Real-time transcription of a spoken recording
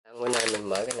mình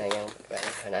mở cái này nha các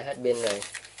bạn. Hồi nãy hết pin rồi,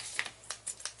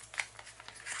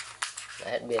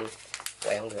 đã hết pin,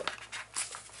 quay không được.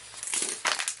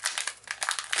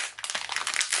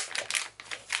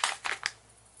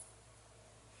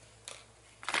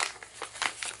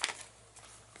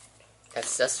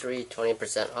 Accessory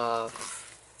 20% off.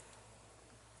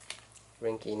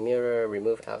 Ringke mirror,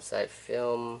 remove outside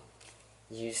film.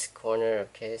 Use corner of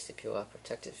case to peel off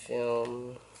protected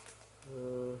film.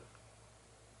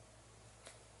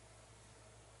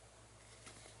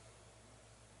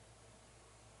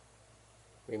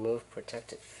 Remove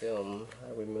protected film. How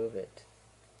to remove it?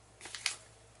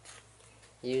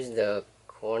 Use the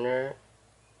corner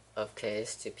of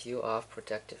case to peel off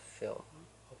protective film.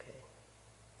 Okay.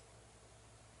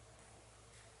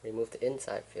 Remove the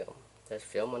inside film. There's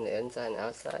film on the inside and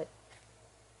outside.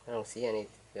 I don't see any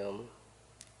film.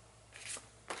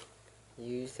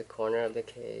 Use the corner of the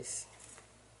case.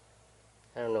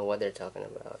 I don't know what they're talking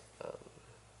about.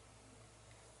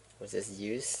 Was this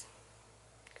use?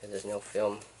 Because there's no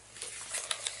film.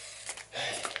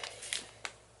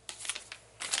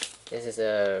 This is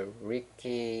a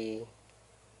Ringke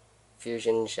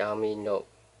Fusion Xiaomi Note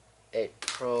 8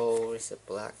 Pro. It's a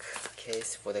black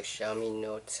case for the Xiaomi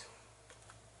Note.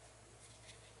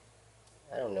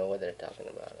 I don't know what they're talking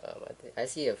about. I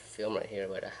see a film right here,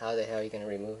 but how the hell are you going to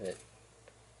remove it?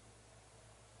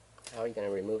 How are you going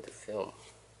to remove the film?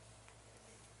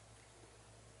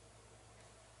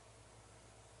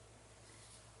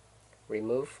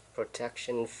 Remove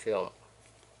protection film.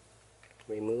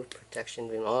 Remove protection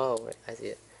film. Oh, wait, I see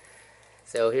it.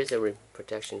 So here's a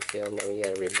protection film that we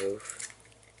gotta remove.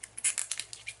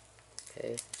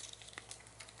 Okay.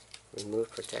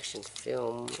 Remove protection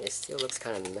film. It still looks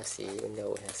kind of messy even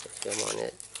though it has a film on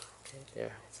it. Okay,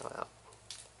 there, it's all out.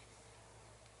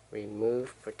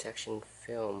 Remove protection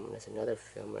film. There's another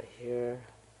film right here.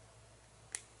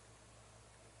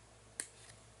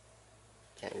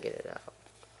 Can't get it out.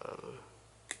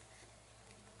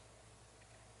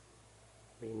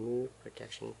 Remove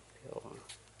protection film.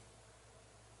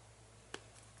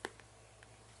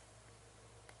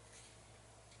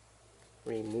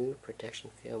 Remove protection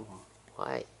film.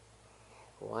 Why?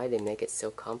 Why they make it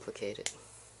so complicated?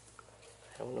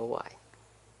 I don't know why.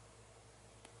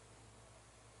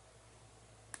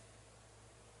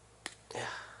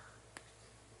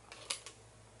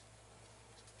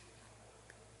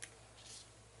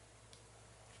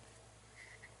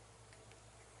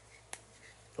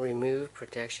 Remove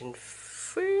protection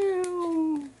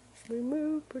film.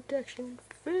 Remove protection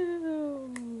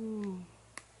film.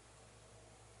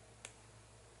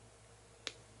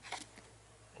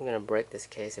 I'm gonna break this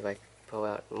case if I pull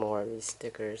out more of these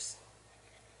stickers.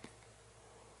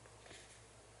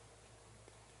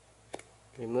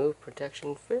 Remove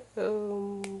protection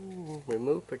film.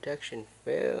 Remove protection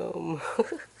film.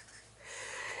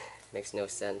 Makes no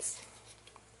sense.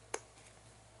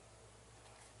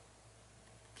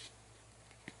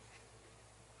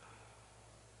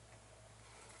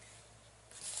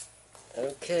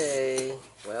 Okay,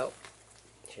 well,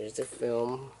 here's the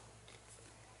film.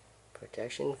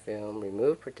 Protection film,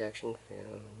 remove protection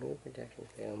film, remove protection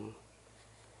film.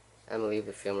 I'm gonna leave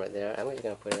the film right there. I'm just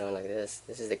gonna put it on like this.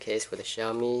 This is the case for the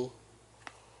Xiaomi.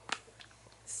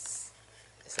 It's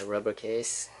a rubber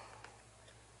case.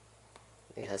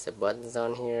 It has the buttons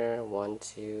on here. 1,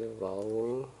 2,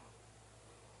 volume.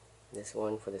 This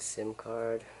one for the SIM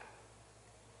card.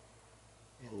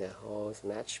 And the holes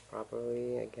match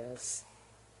properly, I guess.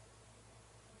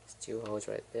 There's 2 holes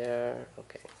right there.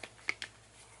 Okay.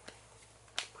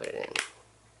 Put it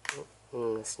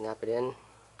in. Snap it in.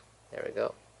 There we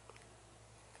go.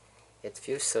 It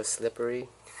feels so slippery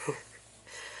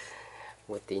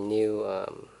with the new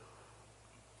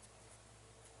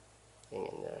thing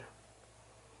in there.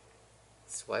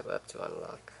 Swipe up to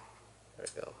unlock. There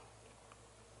we go.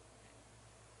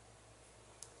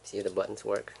 See the buttons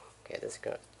work. Okay, this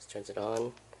turns it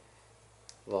on.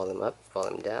 Volume up,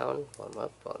 volume down, volume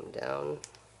up, volume down.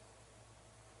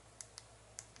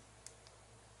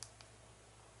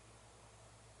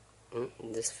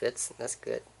 This fits, that's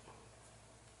good.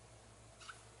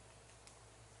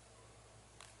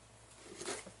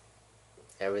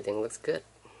 Everything looks good.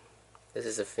 This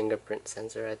is a fingerprint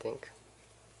sensor, I think.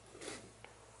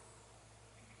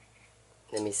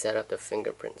 Let me set up the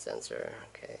fingerprint sensor.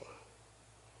 Okay.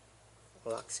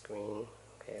 Lock screen.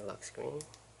 Okay, lock screen.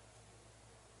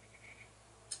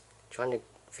 Trying to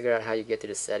figure out how you get to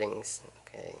the settings.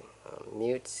 Okay.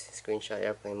 Mute, screenshot,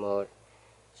 airplane mode,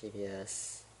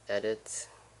 GPS, edit,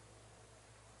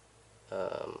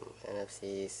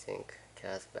 NFC, sync,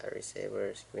 cast, battery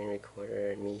saver, screen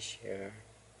recorder, me share,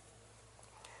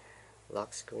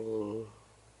 Lock screen,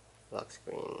 lock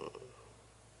screen.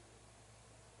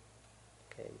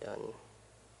 Okay, done.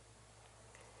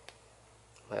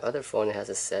 My other phone has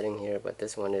a setting here, but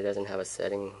this one it doesn't have a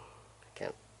setting. I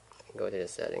can't go to the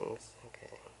settings.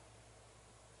 Okay.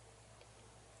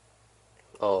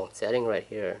 Oh, setting right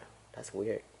here. That's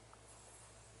weird.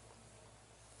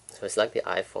 So it's like the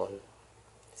iPhone.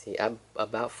 See,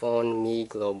 about phone, me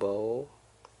global.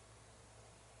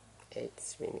 8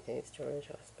 streaming, 8 storage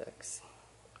aspects.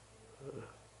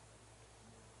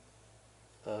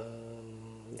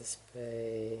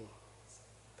 Display,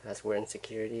 password and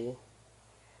security,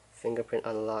 fingerprint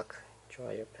unlock, draw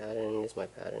your pattern. This is my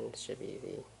pattern. This should be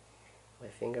my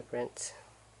fingerprint.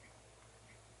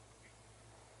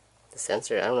 The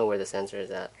sensor, I don't know where the sensor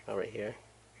is at. Oh, right here.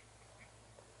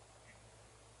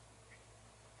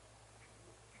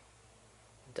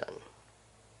 Done.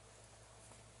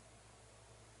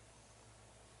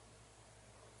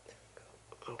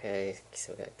 Okay,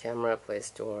 so we got camera, Play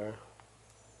Store.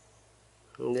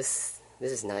 And this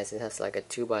is nice. It has like a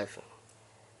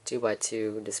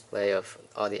 2x2 display of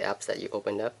all the apps that you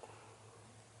opened up.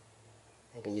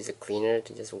 You can use a cleaner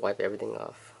to just wipe everything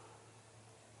off.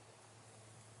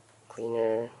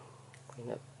 Cleaner,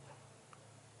 clean up.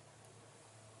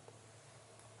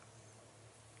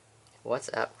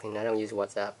 WhatsApp clean. I don't use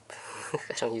WhatsApp.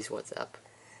 I don't use WhatsApp.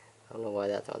 I don't know why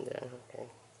that's on there. Okay,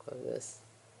 close this.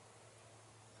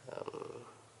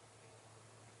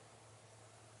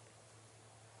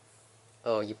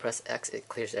 Oh, you press X, it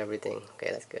clears everything. Okay,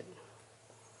 that's good.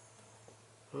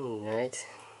 Alright.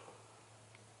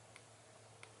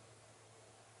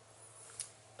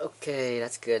 Okay,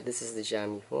 that's good. This is the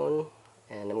Xiaomi phone,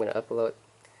 and I'm gonna upload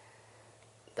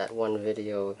that one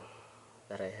video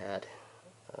that I had.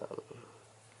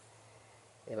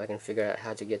 If I can figure out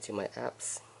how to get to my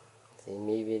apps. See,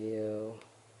 me video,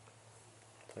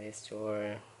 Play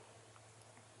Store.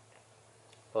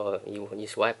 Oh, you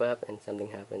swipe up and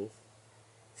something happens.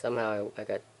 Somehow I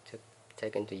got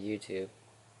taken to YouTube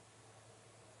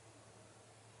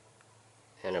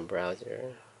and a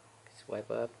browser. Swipe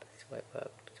up, swipe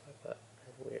up, swipe up.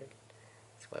 That's weird.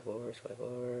 Swipe over, swipe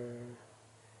over.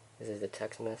 This is the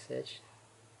text message.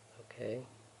 Okay.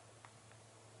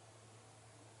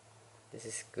 This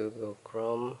is Google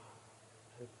Chrome.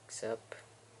 Accept.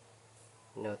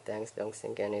 No thanks, don't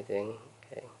sync anything.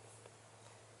 Okay.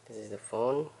 This is the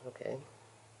phone. Okay.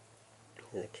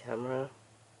 This is the camera.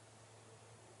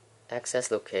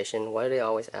 Access location. Why do they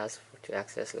always ask to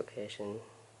access location?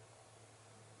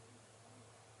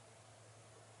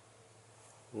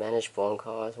 Manage phone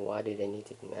calls. Why do they need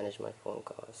to manage my phone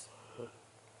calls?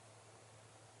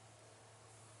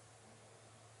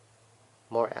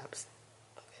 More apps.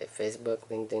 Okay, Facebook,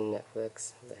 LinkedIn,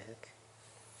 Netflix. What the heck?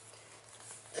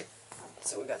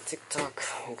 So we got TikTok.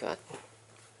 We got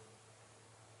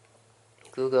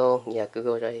Google. Yeah,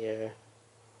 Google's right here.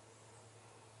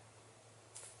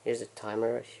 Here's a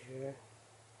timer right here.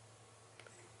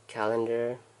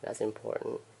 Calendar. That's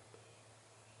important.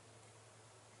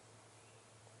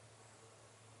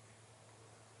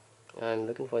 I'm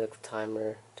looking for the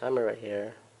timer. Timer right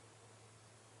here.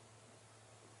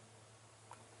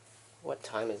 What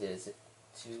time is it? Is it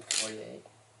 2:48?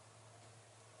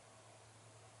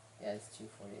 Yeah, it's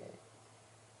 2:48.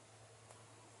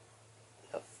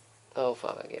 Oh, oh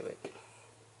fuck! I gave it.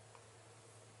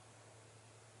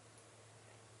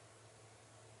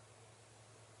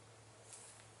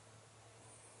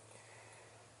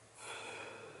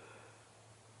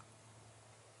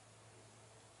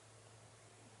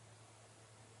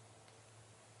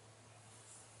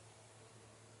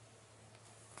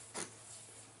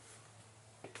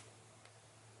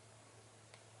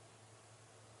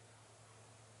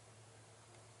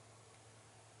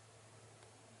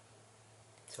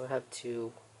 So I have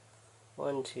two.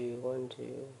 1, 2, 1,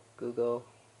 2. Google,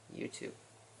 YouTube.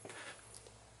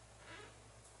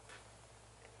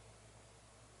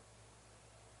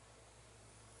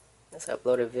 Let's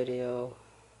upload a video.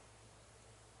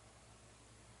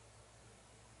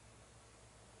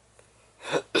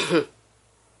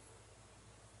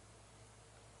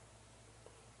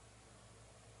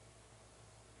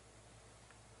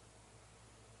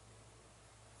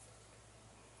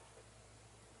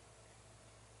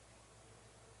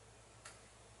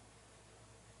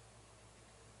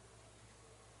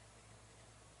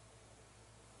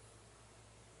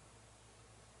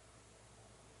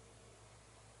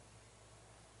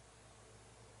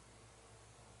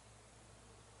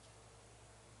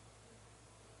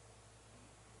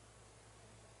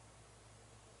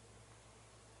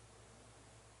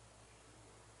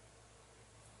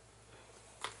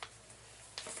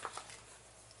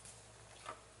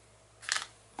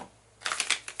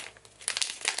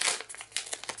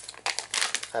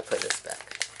 I put this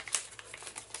back.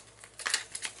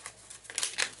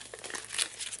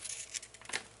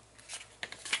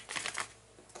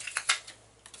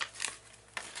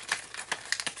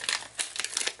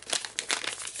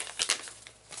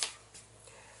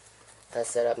 I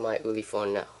set up my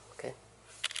Ulefone now.